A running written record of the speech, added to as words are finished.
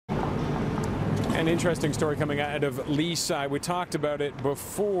An interesting story coming out of Leaside. We talked about it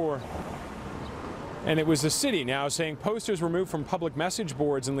before, and it was the city now saying posters removed from public message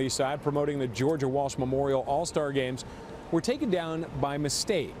boards in Leaside promoting the Georgia Walsh Memorial All-Star Games were taken down by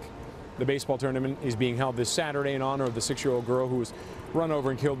mistake. The baseball tournament is being held this Saturday in honor of the 6-year-old girl who was run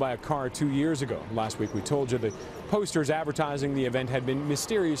over and killed by a car 2 years ago. Last week we told you the posters advertising the event had been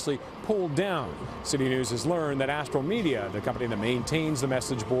mysteriously pulled down. City News has learned that Astral Media, the company that maintains the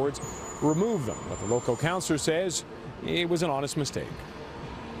message boards, removed them. But the local councillor says it was an honest mistake.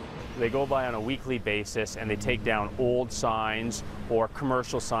 They go by on a weekly basis and they take down old signs or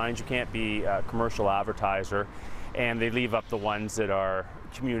commercial signs. You can't be a commercial advertiser. And they leave up the ones that are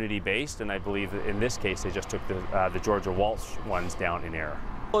community-based, and I believe in this case they just took the Georgia Walsh ones down in error.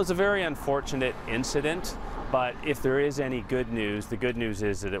 Well, it's a very unfortunate incident, but if there is any good news, the good news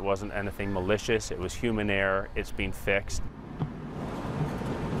is that it wasn't anything malicious. It was human error. It's been fixed.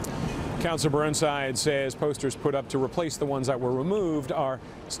 Councillor Burnside says posters put up to replace the ones that were removed are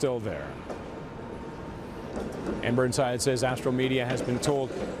still there. And Burnside says Astral Media has been told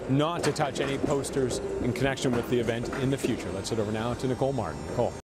not to touch any posters in connection with the event in the future. Let's head over now to Nicole Martin. Nicole.